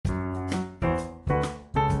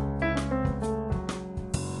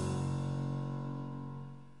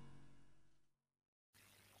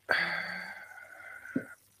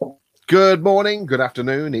Good morning, good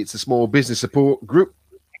afternoon. It's the Small Business Support Group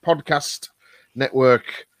podcast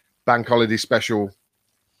network bank holiday special.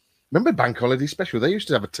 Remember bank holiday special? They used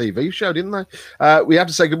to have a TV show, didn't they? We have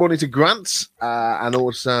to say good morning to Grant and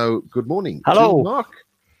also good morning to Mark.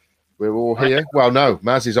 We're all here. Well, no,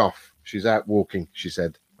 Maz is off. She's out walking, she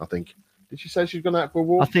said, I think. Did she say she's gone out for a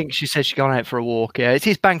walk? I think she said she's gone out for a walk, yeah. It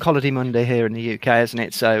is Bank Holiday Monday here in the UK, isn't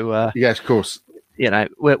it? So, yes, of course. You know,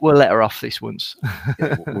 we'll let her off this once.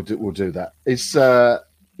 Yeah, we'll do that. It's do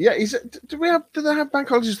they have bank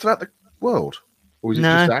holidays throughout the world, or is it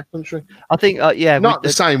just our country? I think not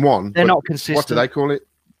the same one. They're not consistent. What do they call it?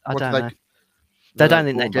 I don't know. I don't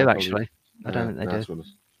think they do actually. I don't think they do.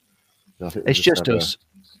 It's just us.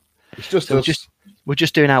 It's just us. We're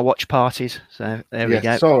just doing our watch parties. So there we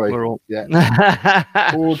go. Sorry, we're all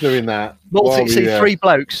all doing that. Three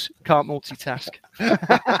blokes can't multitask.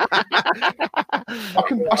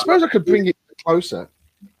 I suppose I could bring it closer.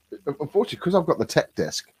 Unfortunately, because I've got the tech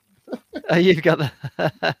desk. You've got the.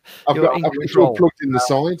 It's all plugged in the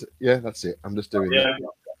side. Yeah, that's it. I'm just doing that.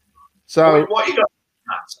 So, what you got?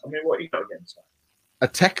 What you got against that? A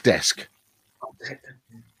tech desk.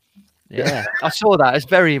 Yeah, I saw that. It's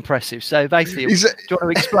very impressive. So basically, do you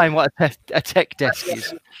want to explain what a tech desk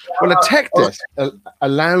is? Well, a tech desk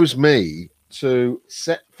allows me to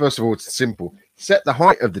set. First of all, it's simple. Set the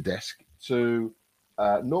height of the desk to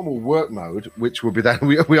normal work mode, which will be down.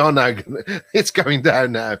 We are now. It's going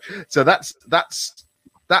down now. So that's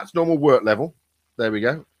normal work level. There we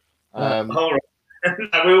go. We want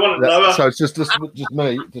lower. So it's just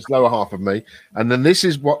me, just lower half of me, and then this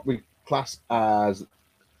is what we class as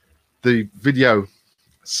the video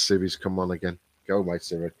series. Come on again, go away,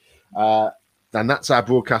 Siri. And that's our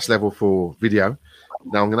broadcast level for video.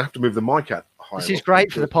 Now I'm going to have to move the mic out. This is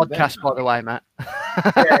great for the podcast, by the way, Matt.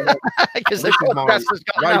 Because the podcast has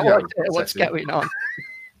got no idea what's going on.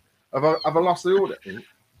 Have I lost the order?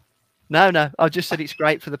 No. I just said it's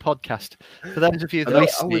great for the podcast. For those of you that are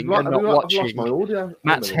listening and not watching, my audio.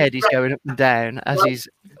 Matt's head is going up and down as his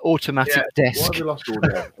automatic desk. Why have you lost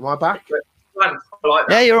audio? Am I back?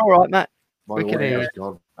 Yeah, you're all right, Matt. My audio's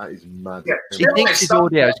gone. That is mad. Yeah. He thinks his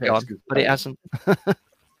audio's gone, but it hasn't.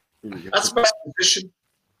 That's the best position.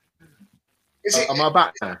 Am I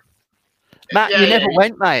back now? Matt, you never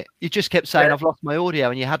went, mate. You just kept saying, I've lost my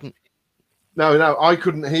audio, and you hadn't. No, I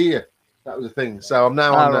couldn't hear. That was the thing. So I'm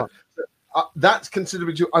now on that's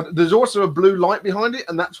considerably too. There's also a blue light behind it,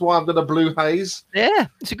 and that's why I've got a blue haze. Yeah,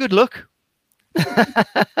 it's a good look.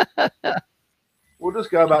 We'll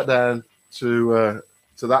just go back down to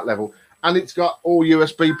that level, and it's got all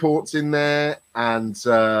USB ports in there and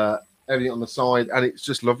everything on the side, and it's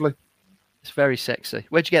just lovely. It's very sexy.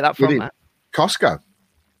 Where'd you get that from, Matt? Costco.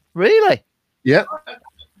 Really? Yeah. Okay.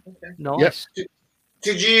 Nice. Yep.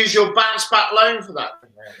 Did you use your bounce back loan for that?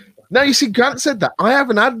 No, you see, Grant said that. I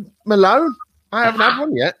haven't had my loan. I haven't had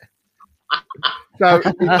one yet. So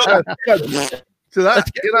that's,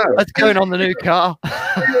 that's going on the new car.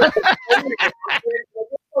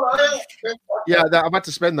 Yeah, I've had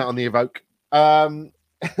to spend that on the Evoque.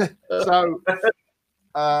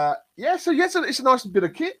 It's a nice bit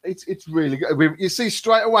of kit. It's really good. You see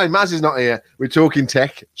straight away, Maz is not here. We're talking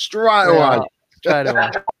tech straight away.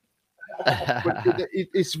 But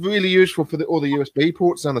it's really useful for all the USB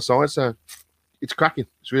ports on the side, so it's cracking.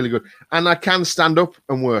 It's really good, and I can stand up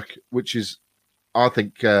and work, which is, I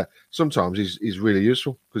think, sometimes is really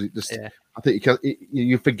useful because it just. I think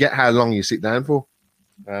you forget how long you sit down for.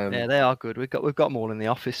 Yeah, they are good. We've got them all in the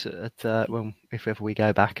office if ever we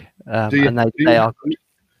go back. They are good.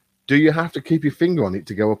 Do you have to keep your finger on it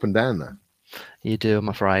to go up and down there? You do, I'm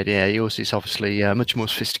afraid. Yeah, yours is obviously much more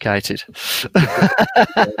sophisticated.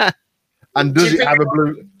 And does it have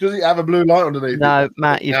a blue light underneath? No,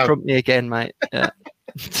 Matt, you've trumped me again, mate. Yeah.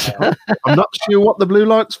 I'm not sure what the blue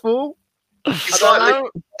light's for. It's like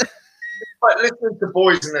listening to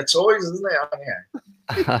boys and their toys, isn't it?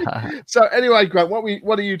 So anyway, Grant,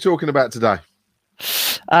 what are you talking about today?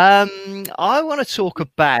 I want to talk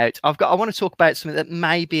about something that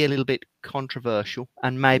may be a little bit controversial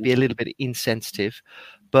and maybe a little bit insensitive,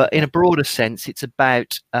 but in a broader sense, it's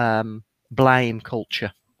about blame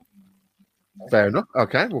culture. Fair enough.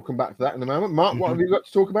 Okay, we'll come back to that in a moment. Mark, what have you got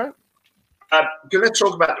to talk about? I'm going to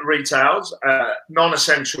talk about the retails,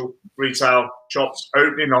 non-essential retail shops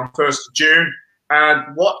opening on 1st of June,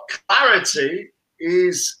 and what clarity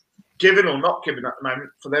is given or not given at the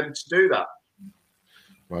moment for them to do that.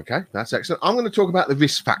 Okay, that's excellent. I'm going to talk about the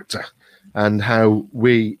risk factor and how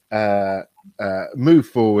we move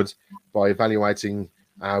forward by evaluating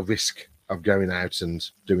our risk of going out and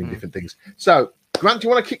doing different things. So, Grant, do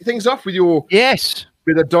you want to kick things off with your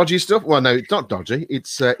With the dodgy stuff? Well, no, it's not dodgy.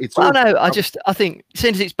 It's well, no, I think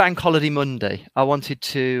since it's Bank Holiday Monday, I wanted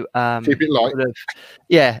to keep it light. sort of,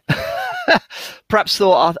 yeah. Perhaps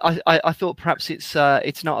thought I thought perhaps it's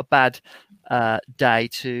not a bad day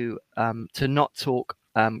to not talk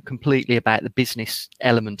completely about the business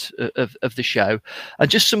element of the show, and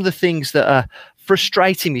just some of the things that are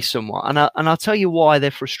frustrating me somewhat. And I'll tell you why they're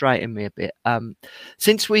frustrating me a bit.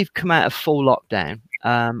 Since we've come out of full lockdown,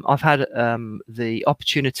 I've had the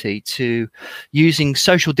opportunity to, using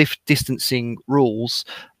social distancing rules,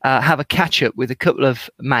 have a catch up with a couple of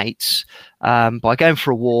mates by going for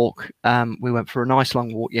a walk. We went for a nice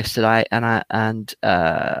long walk yesterday, and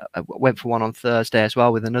I went for one on Thursday as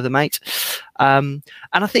well with another mate. And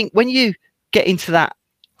I think when you get into that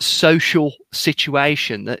social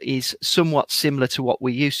situation that is somewhat similar to what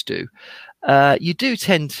we used to, you do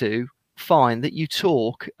tend to find that you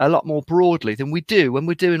talk a lot more broadly than we do when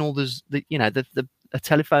we're doing all a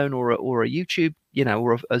telephone or a YouTube,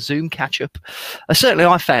 or a Zoom catch up. Certainly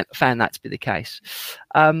I found that to be the case.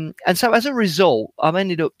 And so as a result, I've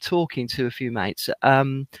ended up talking to a few mates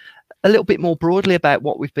a little bit more broadly about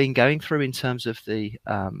what we've been going through in terms of the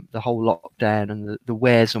whole lockdown and the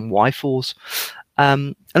wheres and whyfors.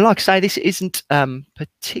 And like I say, this isn't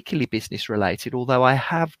particularly business related, although I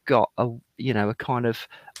have got a kind of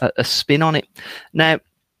a spin on it. Now,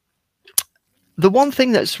 the one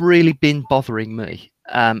thing that's really been bothering me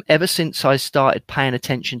ever since I started paying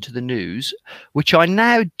attention to the news, which I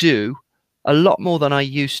now do a lot more than I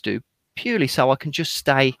used to, purely so I can just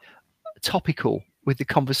stay topical with the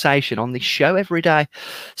conversation on this show every day.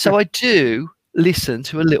 So I do listen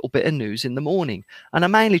to a little bit of news in the morning, and I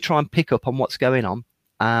mainly try and pick up on what's going on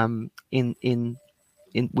in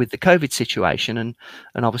with the COVID situation, and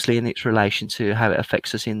obviously in its relation to how it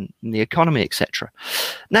affects us in the economy, etc.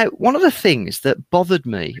 Now, one of the things that bothered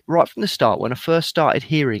me right from the start when I first started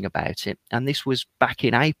hearing about it, and this was back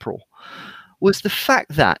in April, was the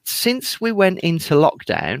fact that since we went into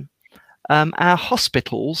lockdown, our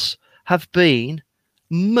hospitals have been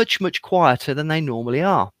much quieter than they normally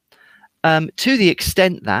are, to the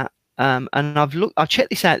extent that and I checked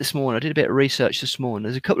this out this morning. I did a bit of research this morning.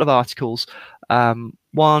 There's a couple of articles.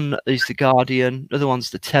 One is The Guardian, the other one's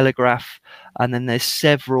The Telegraph, and then there's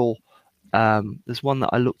several. There's one that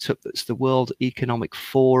I looked up that's the World Economic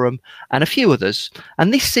Forum, and a few others.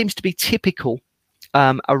 And this seems to be typical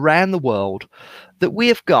around the world, that we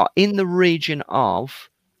have got in the region of,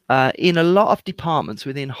 in a lot of departments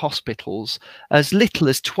within hospitals, as little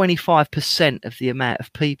as 25% of the amount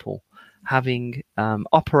of people having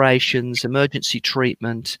operations, emergency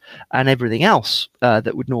treatment, and everything else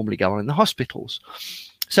that would normally go on in the hospitals.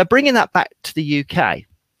 So bringing that back to the UK,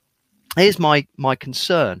 here's my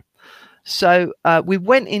concern. So we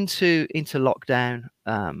went into lockdown,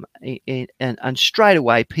 and straight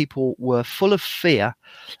away people were full of fear,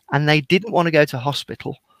 and they didn't want to go to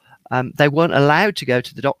hospital. They weren't allowed to go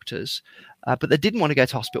to the doctors, but they didn't want to go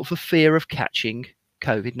to hospital for fear of catching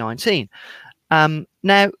COVID-19.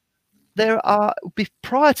 Now, there are,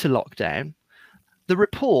 prior to lockdown, the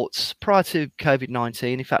reports prior to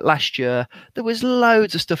COVID-19, in fact, last year, there was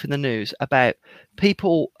loads of stuff in the news about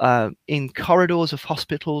people in corridors of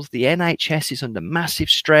hospitals. The NHS is under massive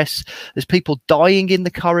stress. There's people dying in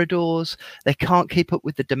the corridors. They can't keep up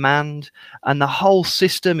with the demand, and the whole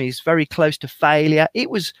system is very close to failure. It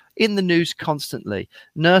was in the news constantly.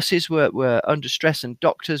 Nurses were under stress, and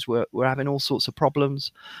doctors were having all sorts of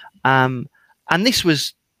problems. And this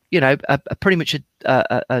was, a pretty much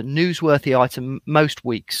a newsworthy item most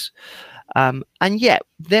weeks. And yet,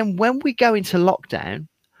 then when we go into lockdown,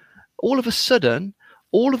 all of a sudden,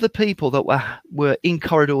 all of the people that were in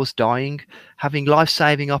corridors dying, having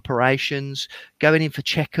life-saving operations, going in for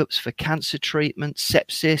checkups for cancer treatment,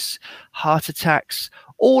 sepsis, heart attacks,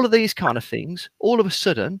 all of these kind of things, all of a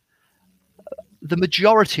sudden, the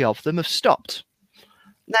majority of them have stopped.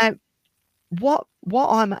 Now, what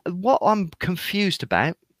I'm confused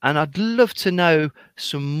about, and I'd love to know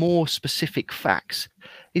some more specific facts,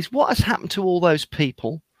 is what has happened to all those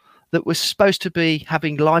people that were supposed to be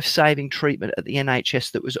having life-saving treatment at the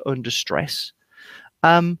NHS that was under stress,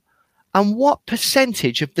 and what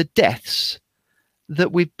percentage of the deaths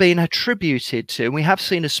that we've been attributed to, and we have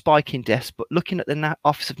seen a spike in deaths, but looking at the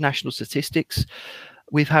Office of National Statistics,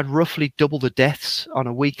 we've had roughly double the deaths on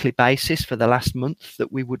a weekly basis for the last month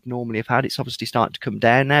that we would normally have had. It's obviously starting to come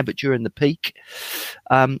down now, but during the peak,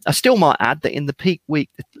 I still might add that in the peak week,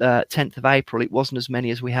 10th of April, it wasn't as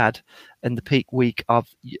many as we had in the peak week of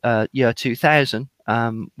year 2000,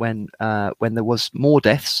 when there was more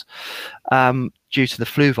deaths due to the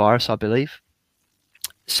flu virus, I believe.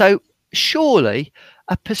 So surely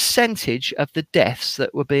a percentage of the deaths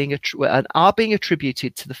that were are being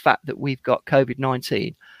attributed to the fact that we've got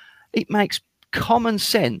COVID-19, it makes common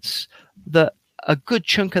sense that a good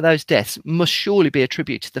chunk of those deaths must surely be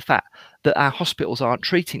attributed to the fact that our hospitals aren't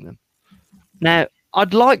treating them. Now,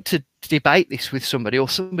 I'd like to debate this with somebody, or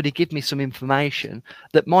somebody give me some information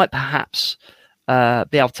that might perhaps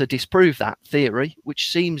be able to disprove that theory,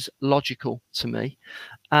 which seems logical to me.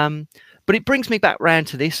 But it brings me back round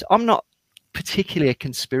to this. I'm not particularly a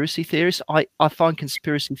conspiracy theorist. I find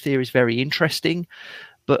conspiracy theories very interesting,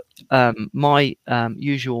 but my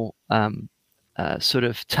usual sort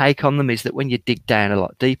of take on them is that when you dig down a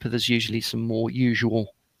lot deeper, there's usually some more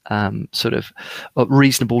usual sort of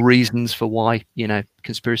reasonable reasons for why, you know,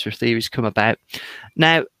 conspiracy theories come about.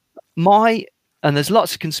 Now, and there's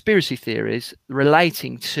lots of conspiracy theories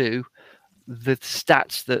relating to the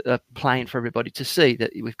stats that are plain for everybody to see,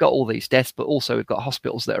 that we've got all these deaths, but also we've got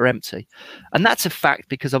hospitals that are empty. And that's a fact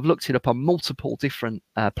because I've looked it up on multiple different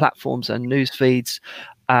platforms and news feeds.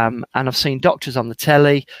 And I've seen doctors on the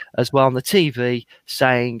telly as well on the TV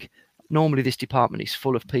saying, normally this department is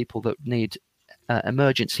full of people that need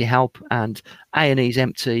emergency help, and A&E's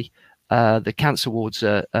empty. The cancer wards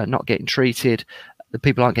are not getting treated. The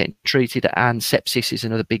people aren't getting treated, and sepsis is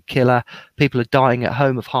another big killer. People are dying at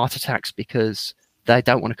home of heart attacks because they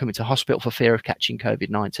don't want to come into hospital for fear of catching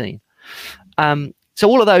COVID-19. So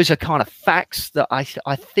all of those are kind of facts that I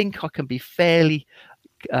think I can be fairly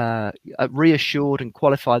reassured and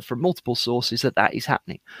qualified from multiple sources that is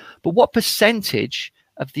happening. But what percentage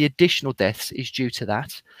of the additional deaths is due to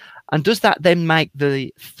that? And does that then make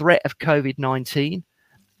the threat of COVID-19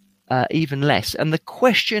 even less? And the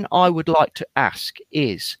question I would like to ask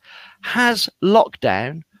is, has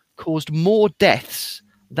lockdown caused more deaths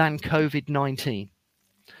than COVID-19?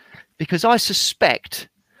 Because I suspect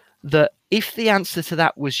that if the answer to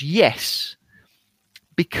that was yes,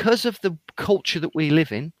 because of the culture that we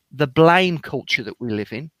live in, the blame culture that we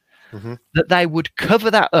live in, that they would cover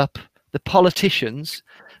that up, the politicians,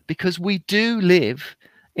 because we do live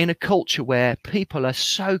in a culture where people are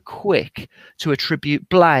so quick to attribute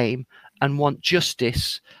blame and want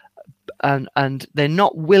justice, and they're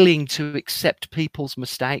not willing to accept people's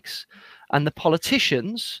mistakes. And the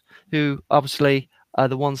politicians, who obviously are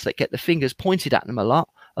the ones that get the fingers pointed at them a lot,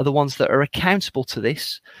 are the ones that are accountable to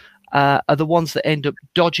this, are the ones that end up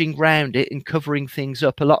dodging round it and covering things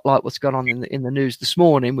up, a lot like what's gone on in the news this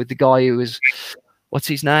morning with the guy who was, what's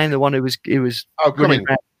his name, the one who was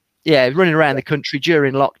running around the country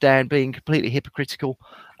during lockdown, being completely hypocritical,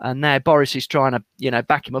 and now Boris is trying to, you know,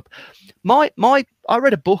 back him up. I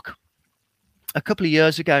read a book a couple of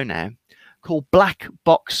years ago now called Black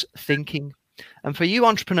Box Thinking. And for you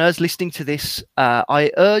entrepreneurs listening to this,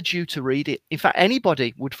 I urge you to read it. In fact,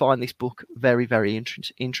 anybody would find this book very, very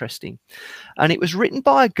interesting. And it was written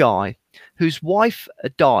by a guy whose wife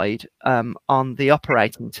died on the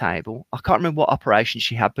operating table. I can't remember what operation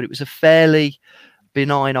she had, but it was a fairly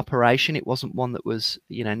benign operation. It wasn't one that was,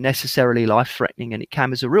 you know, necessarily life-threatening, and it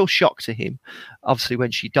came as a real shock to him, obviously,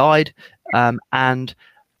 when she died. And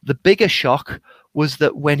the bigger shock was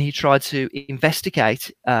that when he tried to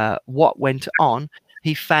investigate what went on,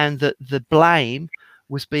 he found that the blame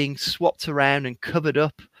was being swapped around and covered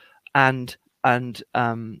up and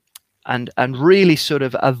really sort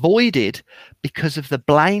of avoided because of the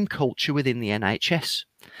blame culture within the NHS.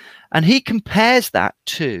 And he compares that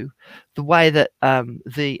to the way that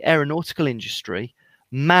the aeronautical industry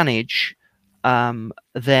manage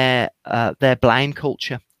their blame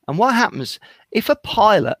culture. And what happens if a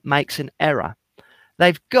pilot makes an error?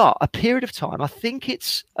 They've got a period of time, I think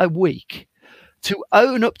it's a week, to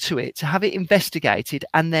own up to it, to have it investigated,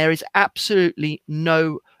 and there is absolutely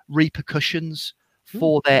no repercussions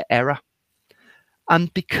for their error.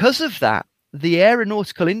 And because of that, the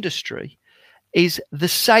aeronautical industry is the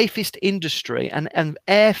safest industry, and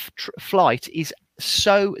flight is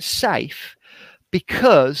so safe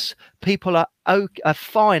because people are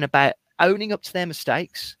fine about owning up to their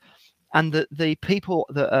mistakes. And the people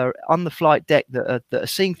that are on the flight deck that are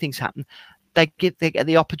seeing things happen, they get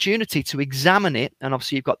the opportunity to examine it. And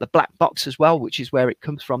obviously you've got the black box as well, which is where it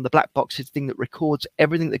comes from. The black box is the thing that records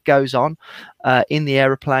everything that goes on in the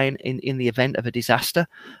aeroplane in the event of a disaster.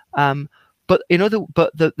 But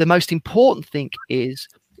the most important thing is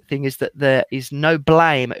that there is no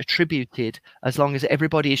blame attributed as long as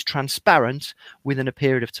everybody is transparent within a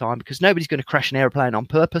period of time, because nobody's going to crash an airplane on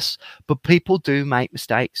purpose, but people do make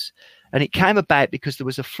mistakes. And it came about because there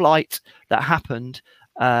was a flight that happened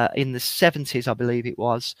in the 70s, I believe it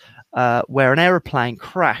was, where an aeroplane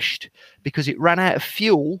crashed because it ran out of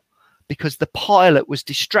fuel because the pilot was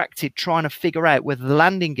distracted trying to figure out whether the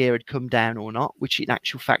landing gear had come down or not, which in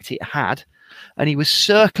actual fact it had. And he was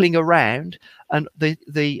circling around, and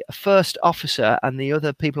the first officer and the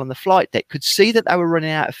other people on the flight deck could see that they were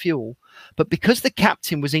running out of fuel. But because the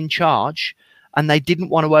captain was in charge and they didn't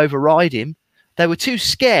want to override him, they were too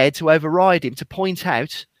scared to override him to point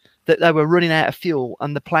out that they were running out of fuel,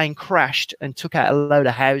 and the plane crashed and took out a load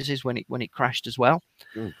of houses when it crashed as well.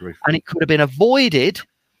 Oh, and it could have been avoided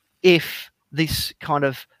if this kind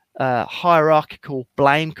of hierarchical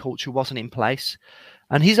blame culture wasn't in place.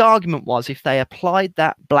 And his argument was, if they applied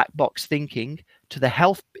that black box thinking to the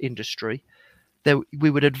health industry,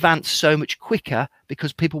 we would advance so much quicker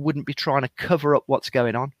because people wouldn't be trying to cover up what's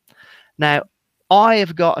going on. Now, I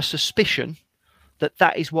have got a suspicion that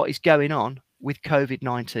that is what is going on with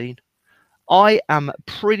COVID-19. I am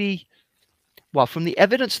pretty well, from the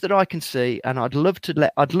evidence that I can see, and I'd love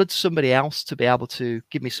somebody else to be able to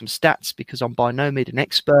give me some stats, because I'm by no means an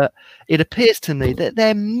expert. It appears to me that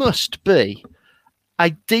there must be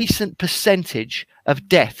a decent percentage of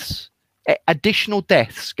deaths, additional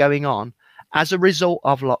deaths going on as a result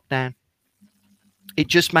of lockdown. It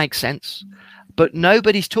just makes sense, but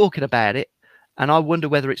nobody's talking about it, and I wonder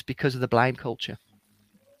whether it's because of the blame culture.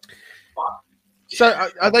 So,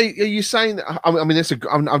 are you saying that? I mean,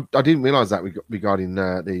 I didn't realise that regarding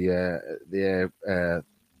the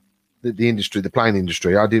industry, the plane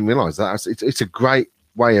industry. I didn't realise that. It's a great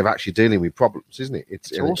way of actually dealing with problems, isn't it?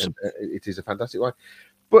 It's awesome. It is a fantastic way.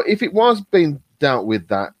 But if it was being dealt with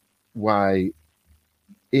that way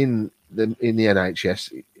in the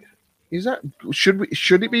NHS,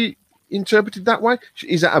 should it be interpreted that way?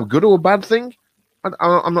 Is that a good or a bad thing?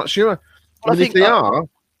 I'm not sure. I mean, if they are,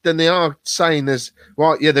 then they are saying there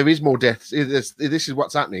is more deaths. This is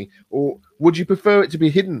what's happening. Or would you prefer it to be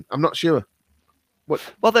hidden? I'm not sure.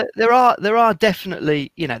 Well, there are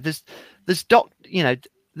definitely, the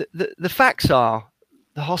facts are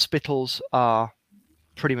the hospitals are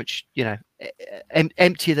pretty much,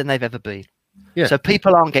 emptier than they've ever been. Yeah. So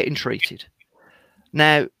people aren't getting treated.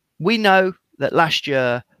 Now, we know that last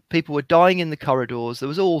year people were dying in the corridors. There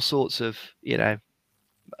was all sorts of,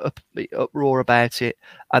 uproar about it,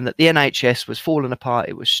 and that the NHS was falling apart.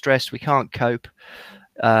 It was stressed. We can't cope.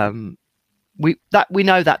 We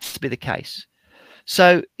know that to be the case.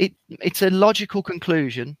 So it's a logical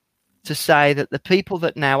conclusion to say that the people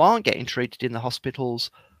that now aren't getting treated in the hospitals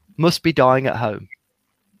must be dying at home.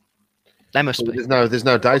 They must be. There's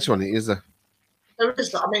no data on it, is there? There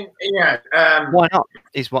is. I mean, why not?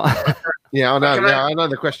 Is what? Yeah, I know. I know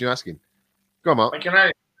the question you're asking. Go on, Mark. I can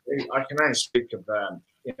only speak of a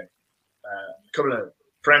couple of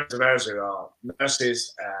friends of ours who are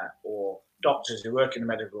nurses or doctors who work in the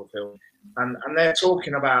medical field, and they're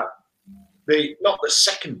talking about not the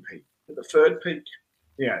second peak, but the third peak.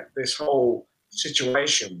 This whole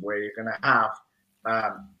situation where you're going to have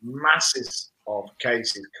masses of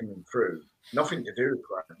cases coming through, nothing to do with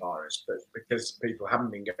coronavirus, but because people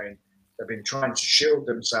haven't been going, they've been trying to shield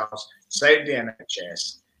themselves, save the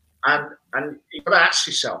NHS, and you've got to ask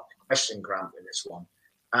yourself the question, Grant, with this one.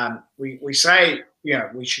 We say,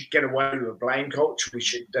 we should get away with a blame culture. We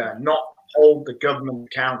should not hold the government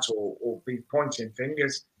accountable or be pointing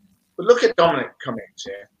fingers. But look at Dominic Cummings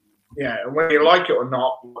here. And whether you like it or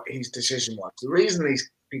not, what his decision was. The reason he's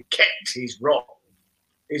been kept his role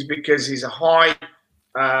is because he's a high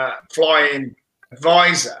flying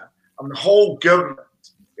advisor, and the whole government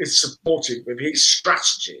is supported with his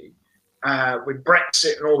strategy with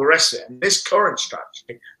Brexit and all the rest of it, and this current strategy,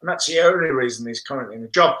 and that's the only reason he's currently in the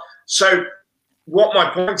job. So what my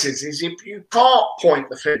point is if you can't point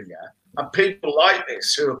the finger at people like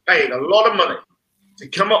this who have paid a lot of money to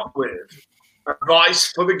come up with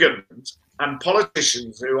advice for the government, and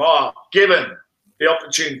politicians who are given the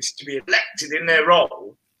opportunity to be elected in their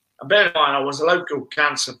role, and bear in mind I was a local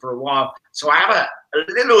councillor for a while, so I have a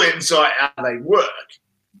little insight how they work,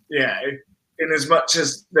 in as much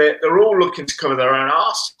as they're all looking to cover their own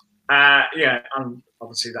arse. And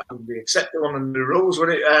obviously that wouldn't be acceptable under the rules, would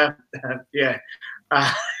it?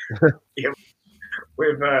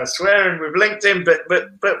 With swearing with LinkedIn, but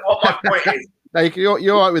what my point is,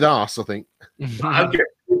 you're all right with arse, I think. Okay.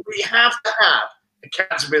 We have to have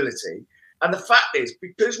accountability, and the fact is,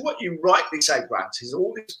 because what you rightly say, Grant, is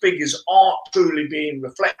all these figures aren't truly being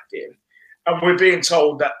reflective, and we're being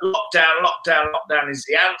told that lockdown is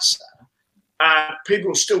the answer.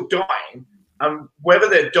 People are still dying, and whether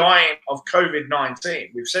they're dying of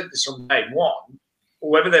COVID-19, we've said this on day one,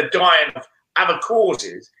 or whether they're dying of other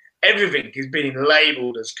causes, everything is being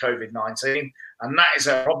labelled as COVID-19, and that is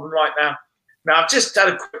a problem right now. Now, I've just had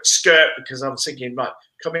a quick skirt because I was thinking, like,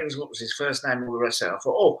 Cummings, what was his first name, all the rest of it. I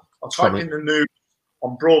thought, I'll type in the news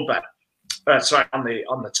on broadband, on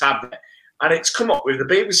the tablet, and it's come up with the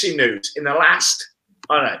BBC News in the last,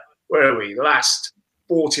 I don't know, where are we? The last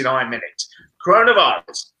 49 minutes.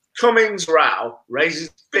 Coronavirus. Cummings row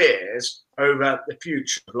raises fears over the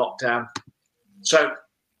future of lockdown. So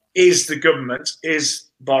is the government, is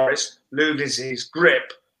Boris losing his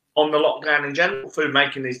grip on the lockdown in general for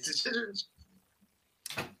making these decisions?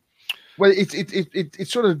 Well, it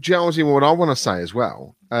sort of gels in what I want to say as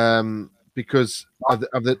well, because of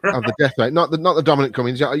the death rate, not the Dominic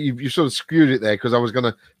Cummings. You sort of skewed it there because I was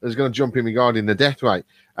gonna jump in regarding the death rate,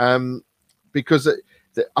 because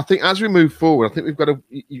I think as we move forward, I think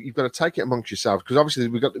you've got to take it amongst yourselves, because obviously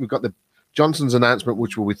we've got the Johnson's announcement,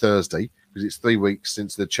 which will be Thursday, because it's 3 weeks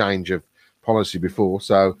since the change of policy before.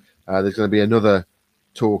 So there's going to be another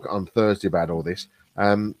talk on Thursday about all this.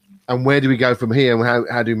 And where do we go from here, and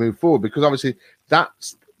how do we move forward? Because obviously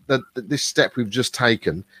that's this step we've just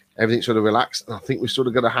taken, everything's sort of relaxed, and I think we've sort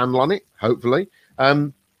of got a handle on it, hopefully.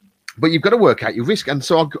 But you've got to work out your risk. And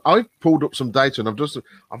so I've pulled up some data, and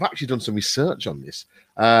I've actually done some research on this.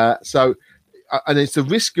 And it's the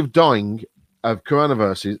risk of dying of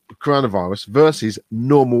coronavirus versus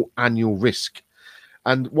normal annual risk.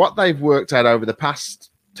 And what they've worked out over the past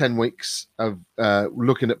 10 weeks of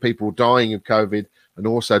looking at people dying of COVID and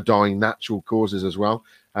also dying natural causes as well.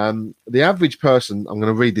 The average person, I'm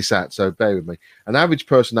going to read this out, so bear with me. An average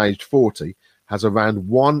person aged 40 has around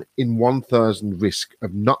 1 in 1,000 risk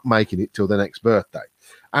of not making it till their next birthday,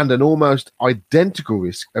 and an almost identical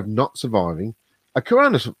risk of not surviving a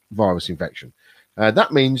coronavirus infection.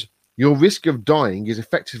 That means your risk of dying is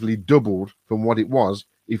effectively doubled from what it was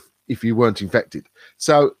if you weren't infected.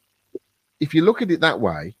 So if you look at it that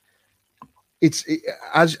way,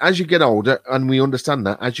 as you get older, and we understand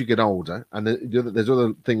that as you get older, and there's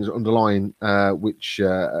other things underlying which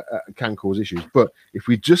can cause issues. But if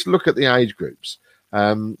we just look at the age groups,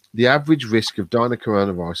 the average risk of dying of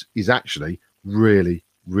coronavirus is actually really,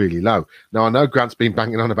 really low. Now, I know Grant's been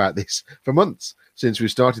banging on about this for months since we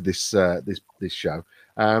started this show,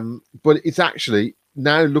 but it's actually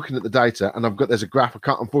now looking at the data, and there's a graph.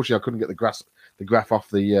 Unfortunately, I couldn't get the graph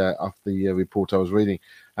off the report I was reading.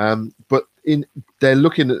 But they're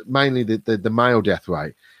looking at mainly the male death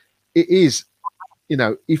rate. It is,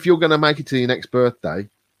 if you're going to make it to your next birthday,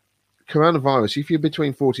 coronavirus, if you're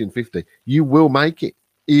between 40 and 50, you will make it,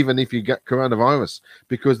 even if you get coronavirus,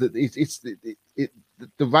 because the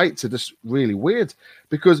rates are just really weird.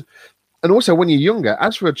 And also when you're younger,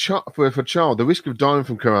 as for a child, the risk of dying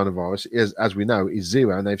from coronavirus is, as we know, is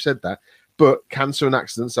zero, and they've said that. But cancer and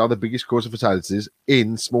accidents are the biggest cause of fatalities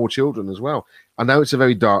in small children as well. I know it's a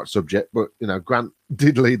very dark subject, but Grant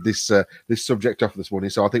did lead this subject off this morning,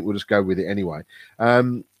 so I think we'll just go with it anyway.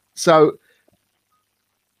 So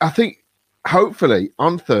I think hopefully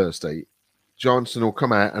on Thursday, Johnson will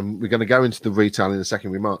come out, and we're going to go into the retail in a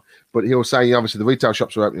second remark. But he'll say obviously the retail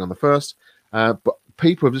shops are opening on the 1st, but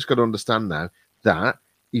people have just got to understand now that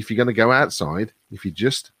if you're going to go outside, if you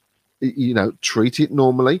just treat it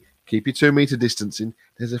normally, keep your 2 meter distancing,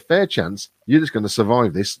 there's a fair chance you're just going to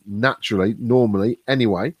survive this naturally, normally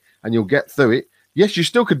anyway, and you'll get through it. Yes, you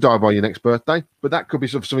still could die by your next birthday, but that could be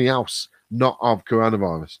something else, not of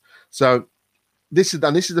coronavirus. So this is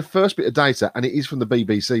the first bit of data, and it is from the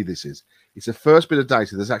BBC. It's the first bit of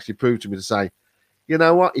data that's actually proved to me to say, you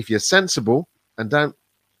know what, if you're sensible and don't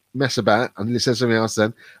mess about, and it says something else,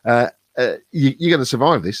 then you're going to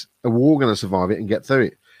survive this, and we're all going to survive it and get through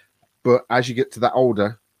it. But as you get to that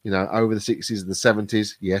older, over the 60s and the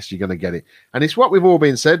 70s, yes, you're going to get it. And it's what we've all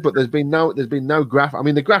been said, but there's been no graph. I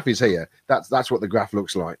mean, the graph is here. That's what the graph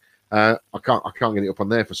looks like. I can't get it up on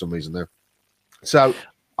there for some reason though. So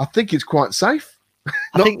I think it's quite safe.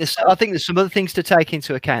 I think there's some other things to take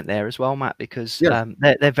into account there as well, Matt, because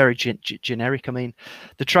they're very generic. I mean,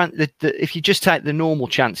 if you just take the normal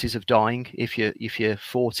chances of dying, if you're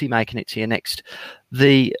 40, making it to your next,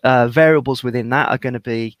 the variables within that are going to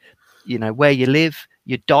be, where you live,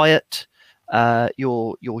 your diet,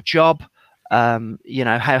 your job,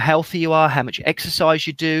 how healthy you are, how much exercise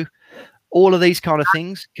you do. All of these kind of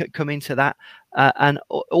things come into that. And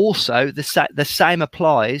also the same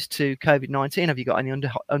applies to COVID-19. Have you got any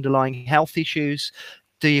underlying health issues?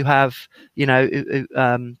 Do you have,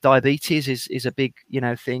 diabetes is a big,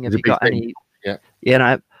 thing. Have you got any,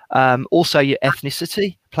 also your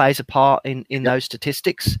ethnicity plays a part in those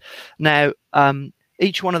statistics. Now,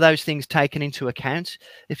 each one of those things taken into account,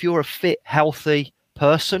 if you're a fit, healthy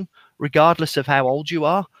person, regardless of how old you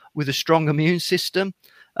are, with a strong immune system,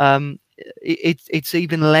 it's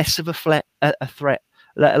even less of a threat,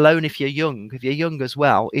 let alone if you're young. If you're young as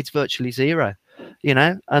well, it's virtually zero,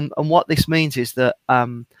 and what this means is that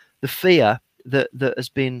the fear that has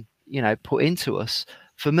been, put into us.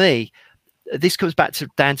 For me, this comes back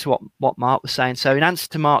down to what Mark was saying. So in answer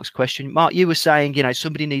to Mark's question, Mark, you were saying,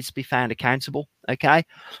 somebody needs to be found accountable. Okay.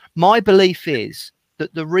 My belief is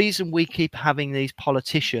that the reason we keep having these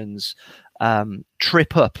politicians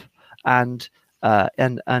trip up and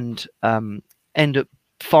end up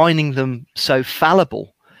finding them so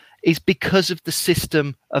fallible is because of the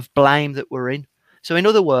system of blame that we're in. So in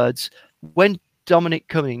other words, when Dominic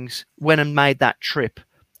Cummings went and made that trip,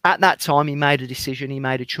 at that time he made a decision, he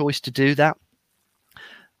made a choice to do that.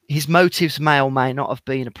 His motives may or may not have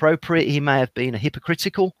been appropriate, he may have been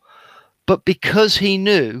hypocritical, but because he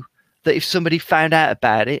knew that if somebody found out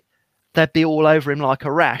about it, they'd be all over him like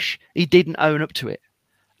a rash, he didn't own up to it.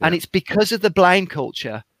 Yeah. And it's because of the blame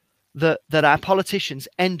culture that our politicians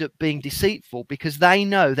end up being deceitful, because they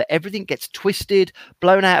know that everything gets twisted,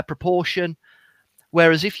 blown out of proportion.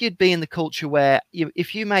 Whereas if you'd be in the culture where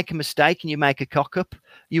if you make a mistake and you make a cock up,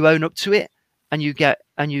 you own up to it and you get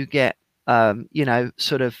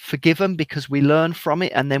sort of forgiven because we learn from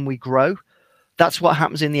it and then we grow. That's what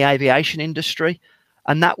happens in the aviation industry.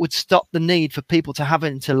 And that would stop the need for people to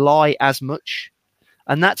having to lie as much.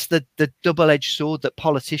 And that's the double-edged sword that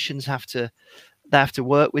politicians have to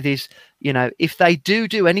work with is, if they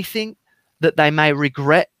do anything that they may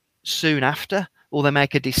regret soon after, or they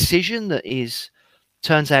make a decision that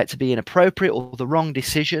turns out to be inappropriate or the wrong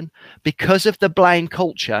decision, because of the blame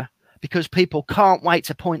culture, because people can't wait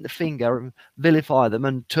to point the finger and vilify them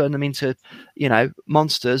and turn them into,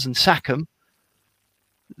 monsters and sack them,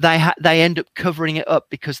 they end up covering it up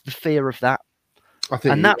because of the fear of that.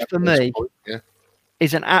 And that for me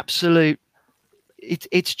is an absolute,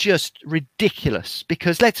 it's just ridiculous,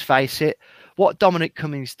 because let's face it, what Dominic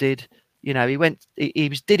Cummings did, he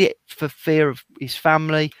did it for fear of his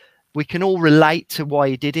family. We can all relate to why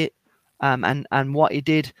he did it, and what he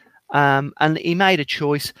did, and he made a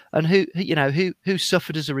choice, and who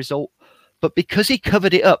suffered as a result. But because he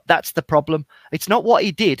covered it up, that's the problem. It's not what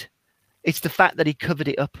he did; it's the fact that he covered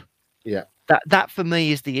it up. Yeah, that for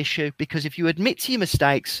me is the issue. Because if you admit to your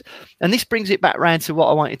mistakes, and this brings it back around to what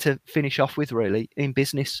I wanted to finish off with, really, in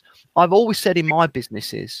business, I've always said in my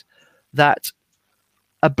businesses that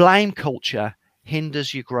a blame culture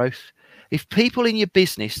hinders your growth. If people in your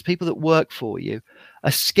business, people that work for you,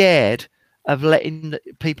 are scared of letting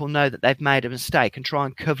people know that they've made a mistake and try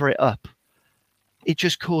and cover it up, it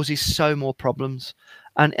just causes so more problems.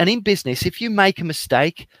 And in business, if you make a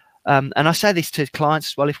mistake, and I say this to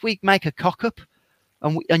clients as well, if we make a cock up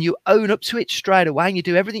and you own up to it straight away and you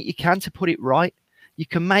do everything you can to put it right, you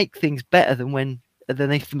can make things better than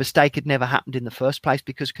if the mistake had never happened in the first place,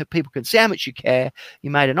 because people can see how much you care. You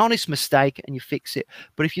made an honest mistake and you fix it.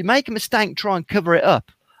 But if you make a mistake and try and cover it up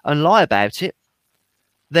and lie about it,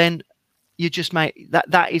 then you just make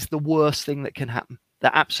that is the worst thing that can happen.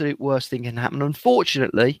 The absolute worst thing can happen.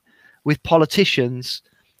 Unfortunately, with politicians,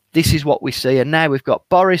 this is what we see. And now we've got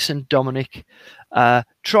Boris and Dominic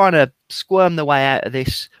trying to squirm their way out of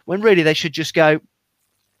this, when really they should just go,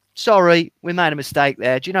 sorry, we made a mistake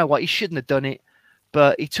there. Do you know what? He shouldn't have done it.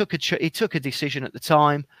 But he took a decision at the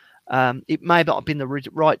time. It may not have been the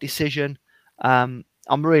right decision. I'm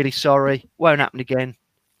really sorry. Won't happen again.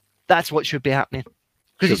 That's what should be happening.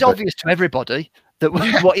 Because it's obvious to everybody that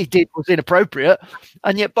what he did was inappropriate.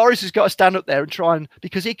 And yet Boris has got to stand up there and try and,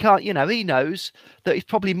 because he can't, he knows that it's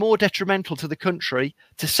probably more detrimental to the country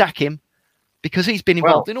to sack him, because he's been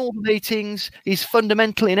involved in all the meetings. He's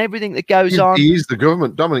fundamental in everything that goes on. He is the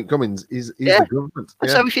government. Dominic Cummings is the government.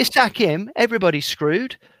 Yeah. So if you sack him, everybody's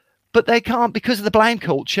screwed. But they can't, because of the blame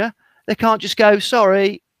culture, they can't just go,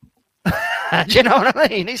 sorry. Do you know what I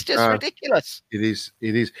mean? It's just ridiculous. It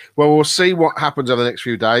is. Well, we'll see what happens over the next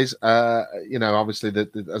few days. Obviously,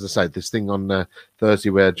 as I say, this thing on Thursday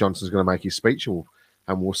where Johnson's going to make his speech, and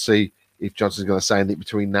we'll see if Johnson's going to say anything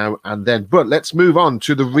between now and then. But let's move on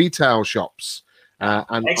to the retail shops. And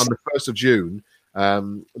on the 1st of June,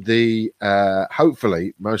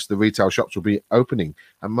 hopefully most of the retail shops will be opening.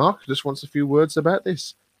 And Mark just wants a few words about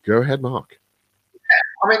this. Go ahead, Mark.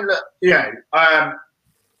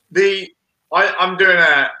 I'm doing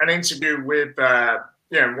an interview with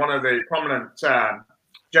one of the prominent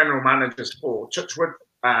general managers for Touchwood,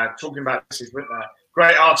 talking about this. He's written a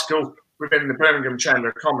great article within the Birmingham Chamber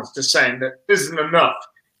of Commerce, just saying that there isn't enough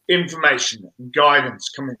information and guidance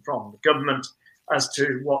coming from the government as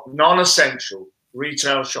to what non-essential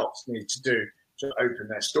retail shops need to do to open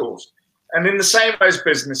their stores. And in the same way as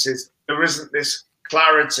businesses, there isn't this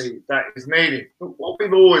clarity that is needed. But what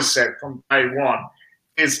we've always said from day one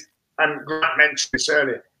is, and Grant mentioned this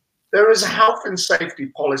earlier, there is a health and safety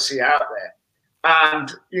policy out there.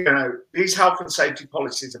 And, you know, these health and safety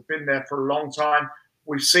policies have been there for a long time.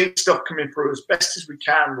 We've seen stuff coming through as best as we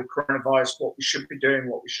can with coronavirus, what we should be doing,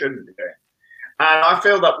 what we shouldn't be doing. And I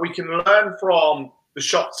feel that we can learn from the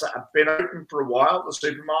shops that have been open for a while, the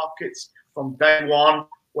supermarkets, from day one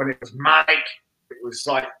when it was manic. It was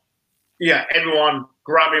like, yeah, everyone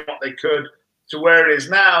grabbing what they could, to where it is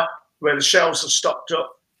now, where the shelves are stocked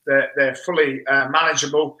up, they're fully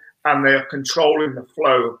manageable, and they're controlling the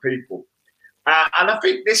flow of people. And I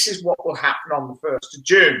think this is what will happen on the 1st of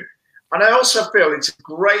June. And I also feel it's a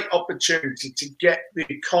great opportunity to get the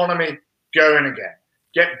economy going again,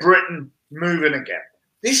 get Britain moving again.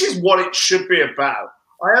 This is what it should be about.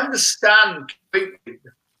 I understand completely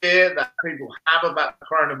the fear that people have about the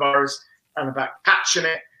coronavirus and about catching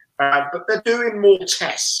it, but they're doing more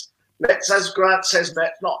tests. Let's, as Grant says,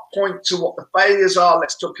 let's not point to what the failures are.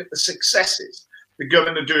 Let's look at the successes. The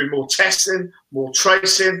government are doing more testing, more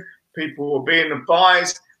tracing. People are being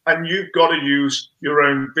advised, and you've got to use your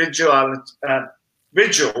own vigil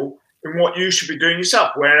in what you should be doing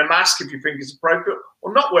yourself. Wearing a mask if you think it's appropriate,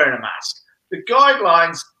 or not wearing a mask. The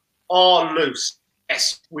guidelines are loose.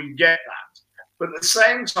 Yes, we get that. But at the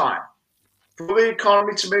same time, for the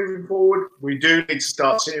economy to move forward, we do need to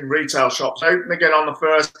start seeing retail shops open again on the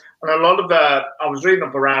 1st. And a lot of, I was reading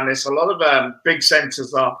up around this, a lot of big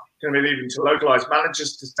centres are going to be leaving to localised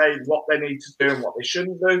managers to say what they need to do and what they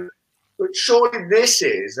shouldn't do. But surely this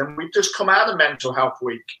is, and we've just come out of Mental Health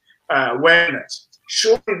Week awareness,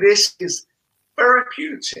 surely this is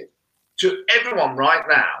therapeutic to everyone right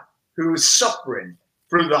now who is suffering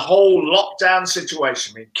through the whole lockdown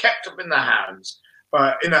situation, being kept up in their homes,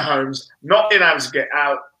 not being able to get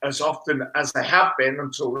out as often as they have been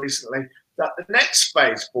until recently, that the next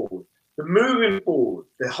phase forward, the moving forward,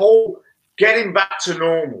 the whole getting back to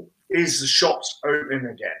normal is the shops opening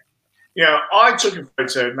again. You know, I took a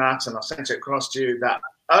photo, Matt, and I sent it across to you that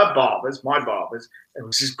our barbers, my barbers, and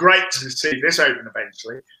which is great to see this open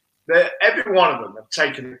eventually, every one of them have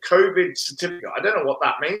taken a COVID certificate. I don't know what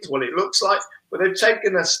that means, what it looks like, but they've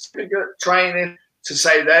taken a certificate training to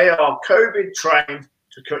say they are COVID trained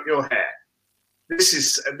to cut your hair. This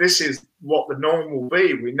is what the norm will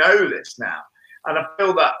be. We know this now. And I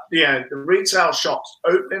feel that, you know, the retail shops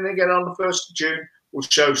opening again on the 1st of June will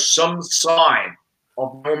show some sign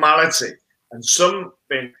of normality and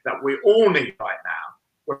something that we all need right now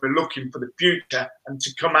when we're looking for the future and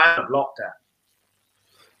to come out of lockdown.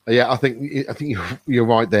 Yeah, I think you're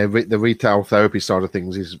right there. The retail therapy side of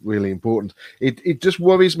things is really important. It just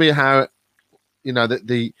worries me how, you know,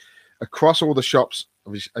 that across all the shops,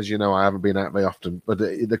 as you know, I haven't been out very often, but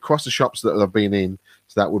across the shops that I've been in,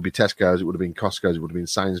 so that would be Tesco's, it would have been Costco's, it would have been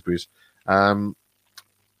Sainsbury's.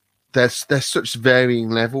 There's such varying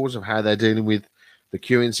levels of how they're dealing with the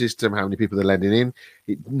queuing system, how many people they're letting in.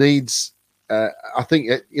 It needs. I think,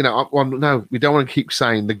 you know, no, we don't want to keep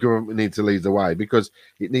saying the government needs to lead the way, because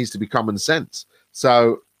it needs to be common sense.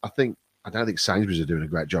 So I don't think Sainsbury's are doing a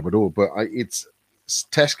great job at all, but it's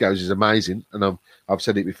Tesco's is amazing, and I've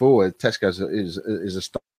said it before. Tesco's is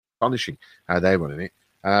astonishing how they're running it.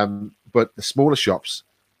 But the smaller shops,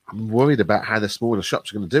 I'm worried about how the smaller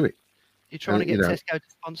shops are going to do it. You're trying to get Tesco to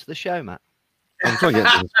sponsor the show, Matt? I'm trying to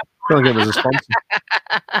get them as a sponsor.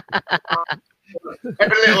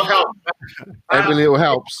 Every little helps. Every little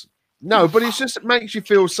helps. No, but it makes you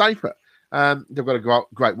feel safer. They've got a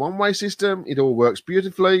great one-way system. It all works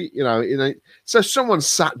beautifully. You know. So someone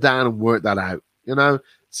sat down and worked that out. You know.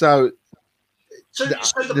 So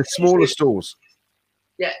the smaller stores.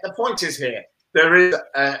 Yeah, the point is here. There is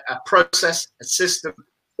a process, a system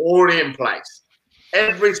already in place.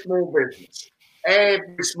 Every small business,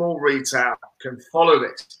 every small retail can follow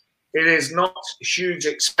this. It is not a huge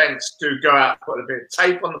expense to go out and put a bit of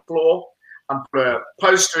tape on the floor and put a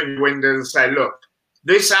poster in your window and say, look,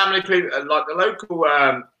 this how many people, like the local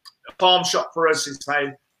farm shop for us is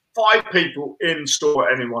saying 5 people in store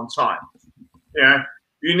at any one time. Yeah,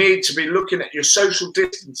 you need to be looking at your social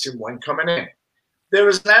distancing when coming in. There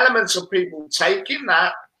is an element of people taking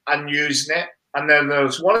that and using it, and then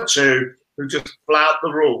there's 1 or 2 who just flout the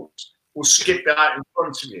rules, will skip it out in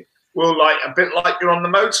front of you. Will, like a bit like you're on the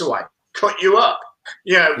motorway, cut you up.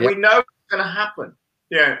 You know, we know it's going to happen.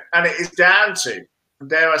 You know, and it is down to,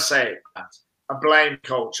 dare I say it, a blame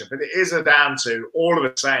culture, but it is down to all of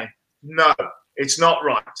us saying, no, it's not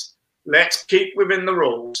right. Let's keep within the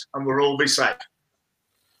rules and we'll all be safe.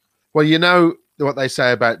 Well, you know what they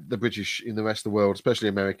say about the British in the rest of the world, especially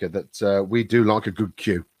America, that we do like a good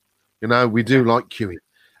queue. You know, we do like queuing.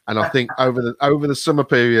 And I think over the summer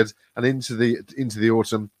period and into the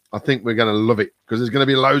autumn, I think we're going to love it, because there's going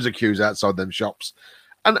to be loads of queues outside them shops.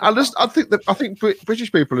 And I think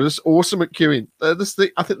British people are just awesome at queuing.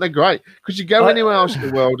 I think they're great because you go anywhere else in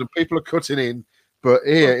the world and people are cutting in, but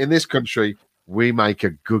here in this country we make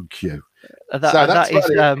a good queue. That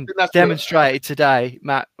is demonstrated today,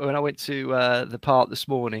 Matt. When I went to the park this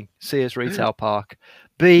morning, Sears Retail Park,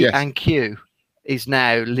 B&Q is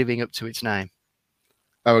now living up to its name.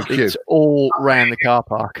 Oh, a queue. It's all round the car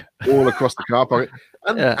park, all across the car park,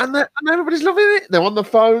 and everybody's loving it. They're on the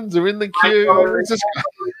phones, they're in the queue.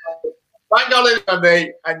 Thank God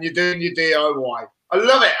Monday, and you're doing your DIY. I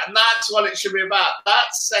love it, and that's what it should be about.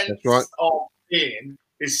 That sense of being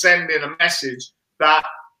is sending a message that,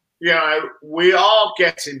 you know, we are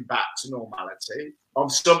getting back to normality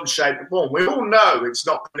of some shape or form. We all know it's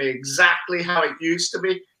not going to be exactly how it used to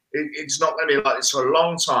be. It's not going to be like this for a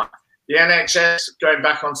long time. The NHS, going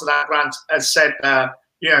back onto that grant, has said,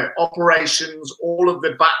 you know, operations, all of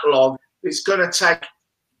the backlog, it's going to take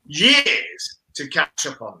years to catch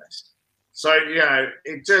up on this. So, you know,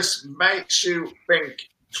 it just makes you think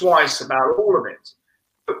twice about all of it.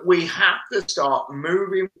 But we have to start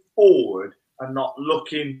moving forward and not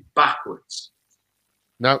looking backwards.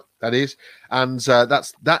 No, that is. And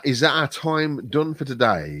that is our time done for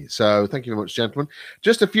today. So thank you very much, gentlemen.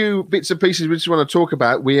 Just a few bits and pieces we just want to talk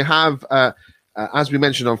about. We have, as we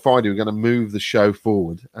mentioned on Friday, we're going to move the show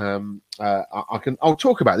forward. I'll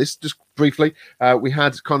talk about this just briefly. We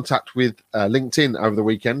had contact with LinkedIn over the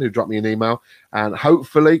weekend, who dropped me an email, and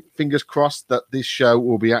hopefully, fingers crossed, that this show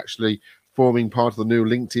will be actually forming part of the new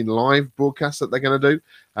LinkedIn Live broadcast that they're going to do.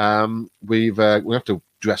 We have to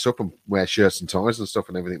dress up and wear shirts and ties and stuff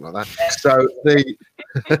and everything like that.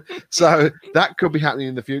 So that could be happening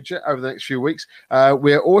in the future over the next few weeks.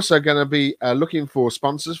 We're also going to be looking for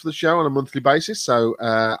sponsors for the show on a monthly basis. So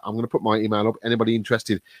I'm going to put my email up. Anybody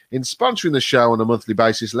interested in sponsoring the show on a monthly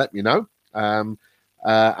basis, let me know.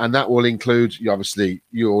 And that will include, obviously,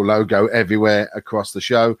 your logo everywhere across the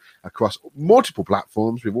show, across multiple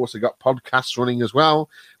platforms. We've also got podcasts running as well,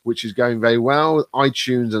 which is going very well.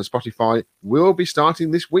 iTunes and Spotify will be starting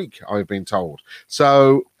this week, I've been told.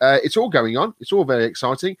 So it's all going on. It's all very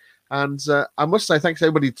exciting. And I must say thanks to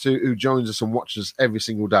everybody who joins us and watches every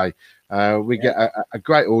single day. We get a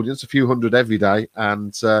great audience, a few hundred every day.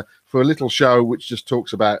 And for a little show which just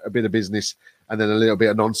talks about a bit of business and then a little bit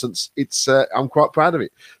of nonsense, I'm quite proud of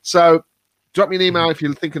it. So drop me an email if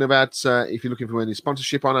you're thinking about, if you're looking for any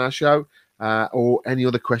sponsorship on our show or any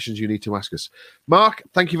other questions you need to ask us. Mark,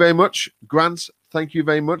 thank you very much. Grant, thank you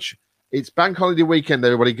very much. It's Bank Holiday weekend,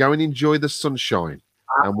 everybody. Go and enjoy the sunshine.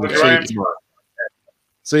 And we'll see you tomorrow.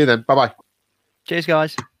 See you then. Bye-bye. Cheers,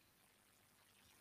 guys.